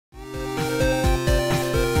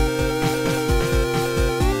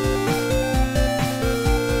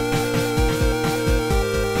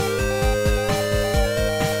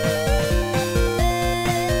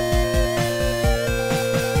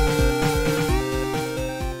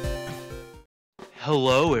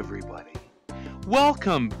Hello everybody,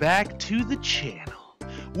 welcome back to the channel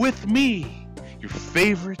with me, your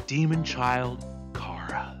favorite demon child,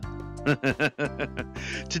 Chara.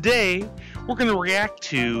 Today, we're going to react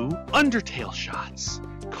to Undertale shots,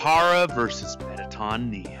 Chara versus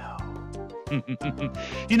Mettaton Neo.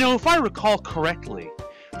 You know, if I recall correctly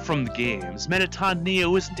from the games, Mettaton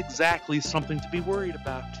Neo isn't exactly something to be worried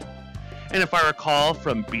about. And if I recall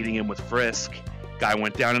from beating him with Frisk, guy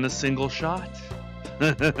went down in a single shot.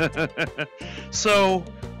 So,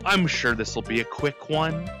 I'm sure this will be a quick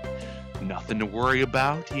one. Nothing to worry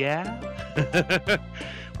about, yeah?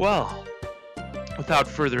 Well, without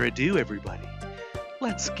further ado, everybody,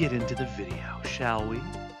 let's get into the video, shall we?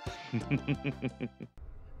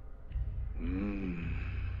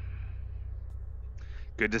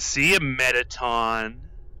 Good to see you, Mettaton.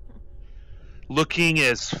 Looking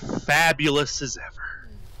as fabulous as ever.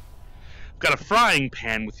 I've got a frying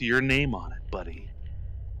pan with your name on it, buddy.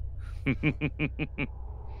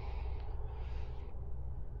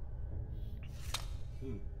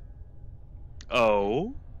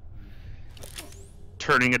 Oh?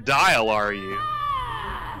 Turning a dial, are you?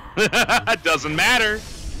 Doesn't matter.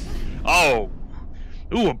 Oh.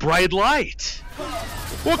 Ooh, a bright light.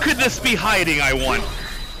 What could this be hiding, I wonder?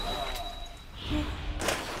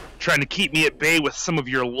 Trying to keep me at bay with some of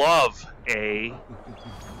your love, eh?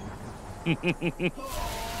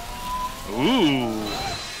 Ooh.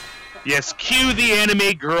 Yes, cue the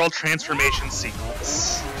anime girl transformation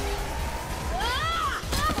sequence.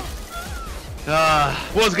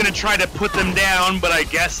 Was gonna try to put them down, but I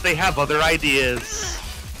guess they have other ideas.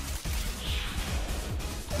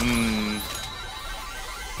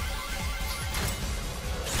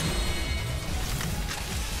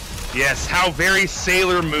 Yes, how very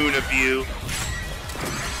Sailor Moon of you.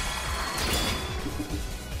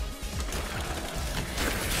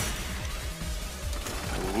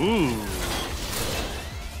 Ooh.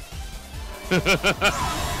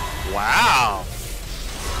 Wow.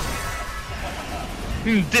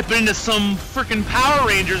 Dipping into some frickin' Power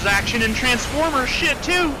Rangers action and Transformers shit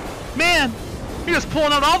too. Man, you're just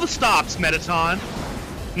pulling out all the stops, Mettaton.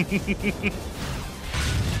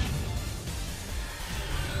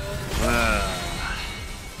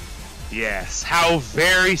 Yes, how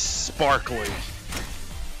very sparkly.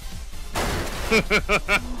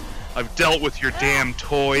 I've dealt with your damn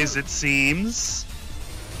toys, it seems.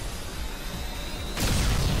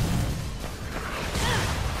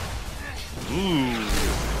 Ooh.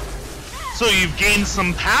 So you've gained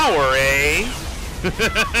some power, eh?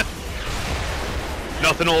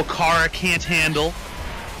 Nothing old Chara can't handle.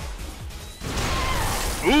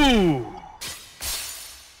 Ooh.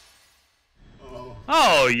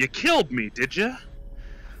 Oh, you killed me, did ya?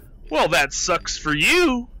 Well, that sucks for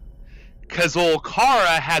you. 'Cause old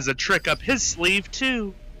Chara has a trick up his sleeve,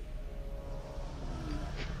 too.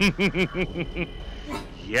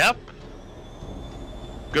 Yep.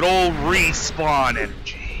 Good old respawn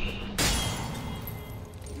energy.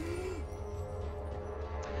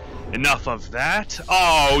 Enough of that.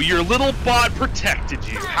 Oh, your little bot protected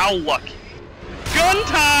you. How lucky. Gun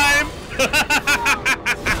time!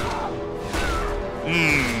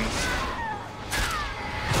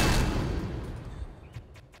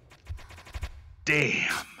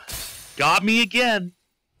 Damn. Got me again.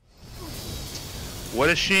 What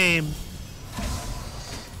a shame.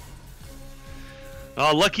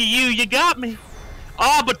 Oh, lucky you, you got me.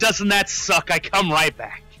 Oh, but doesn't that suck? I come right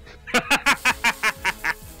back.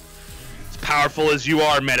 As powerful as you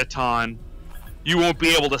are, Mettaton, you won't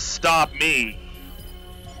be able to stop me.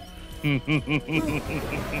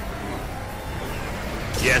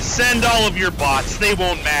 Yeah, send all of your bots. They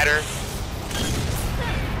won't matter.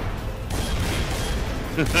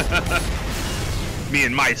 Me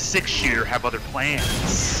and my 6-shooter have other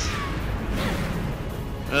plans.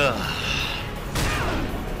 Ugh.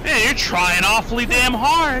 Man, you're trying awfully damn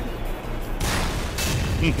hard.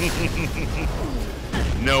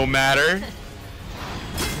 No matter.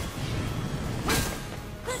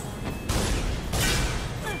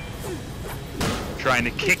 Trying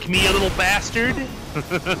to kick me, a little bastard?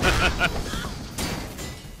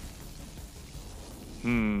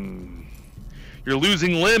 You're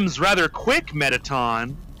losing limbs rather quick, Mettaton.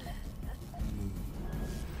 I'm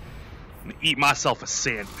gonna eat myself a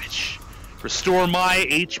sandwich. Restore my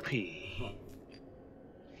HP.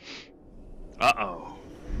 Uh-oh.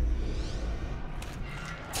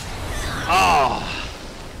 Oh.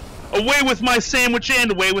 Away with my sandwich and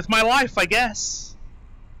away with my life, I guess.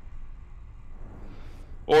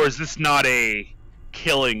 Or is this not a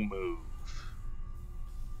killing move?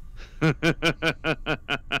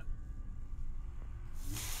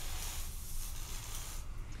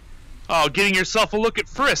 Oh, getting yourself a look at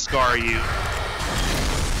Frisk, are you?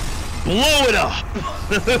 Blow it up!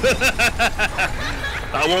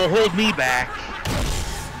 That won't hold me back.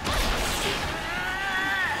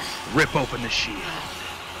 Rip open the shield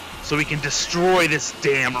so we can destroy this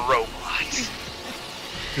damn robot.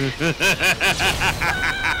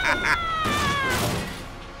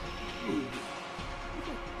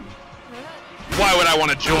 Why would I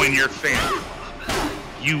want to join your fan club?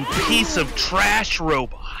 You piece of trash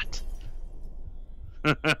robot.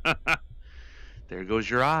 There goes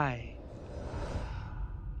your eye.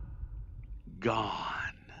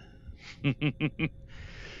 Gone.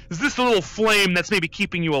 Is this the little flame that's maybe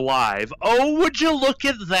keeping you alive? Oh, would you look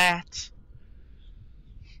at that?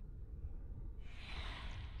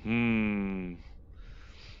 Maybe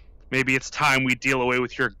it's time we deal away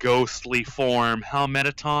with your ghostly form, huh,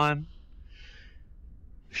 Mettaton?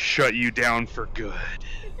 Shut you down for good.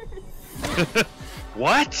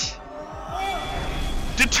 What?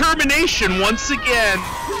 Determination once again.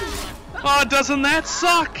 Oh, doesn't that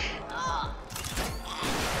suck?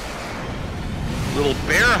 Little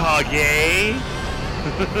bear hug, eh?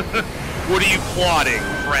 What are you plotting,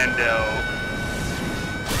 friendo?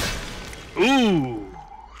 Ooh.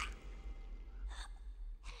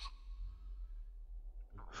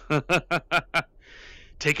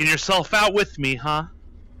 Taking yourself out with me, huh?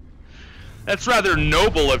 That's rather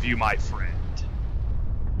noble of you, my friend.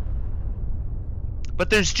 But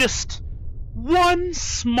there's just one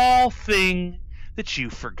small thing that you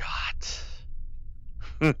forgot.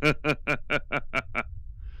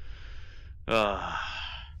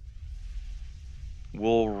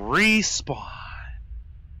 We'll respawn.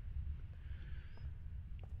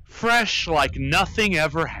 Fresh like nothing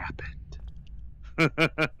ever happened.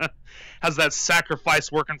 How's that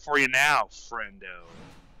sacrifice working for you now, friendo?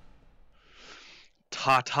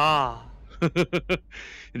 Ta-ta.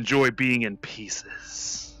 Enjoy being in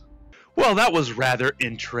pieces. Well, that was rather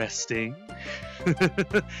interesting.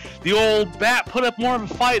 The old bat put up more of a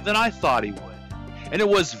fight than I thought he would. And it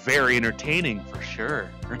was very entertaining for sure.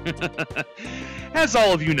 As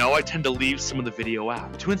all of you know, I tend to leave some of the video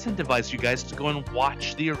out to incentivize you guys to go and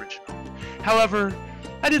watch the original. However,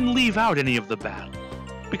 I didn't leave out any of the battle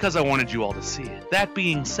because I wanted you all to see it. That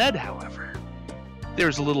being said, however,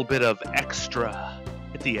 there's a little bit of extra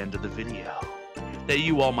at the end of the video that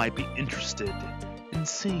you all might be interested in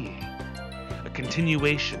seeing. A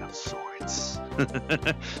continuation of sorts.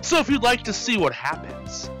 So if you'd like to see what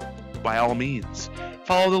happens, by all means,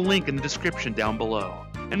 follow the link in the description down below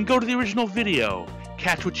and go to the original video,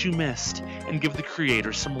 catch what you missed, and give the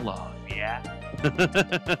creator some love, yeah?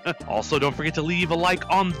 Also, don't forget to leave a like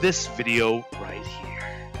on this video right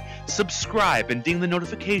here. Subscribe and ding the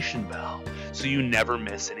notification bell so you never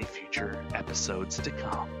miss any future episodes to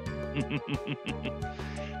come.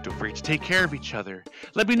 Don't forget to take care of each other.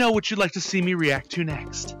 Let me know what you'd like to see me react to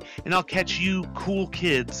next, and I'll catch you cool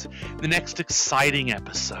kids in the next exciting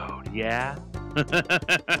episode, yeah?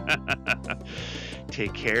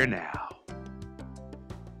 Take care now.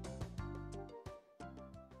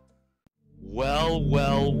 Well,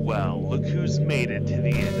 well, well, look who's made it to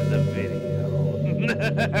the end of the video.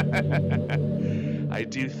 I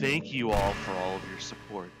do thank you all for all of your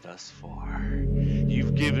support thus far.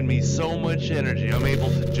 You've given me so much energy, I'm able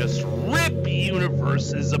to just rip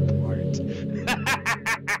universes apart.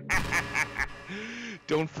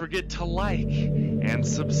 Don't forget to like and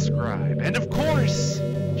subscribe. And of course,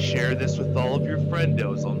 share this with all of your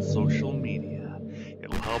friendos on social media.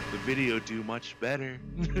 It'll help the video do much better.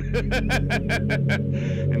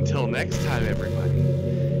 Until next time, everybody,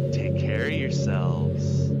 take care of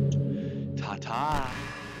yourselves. Ta-ta.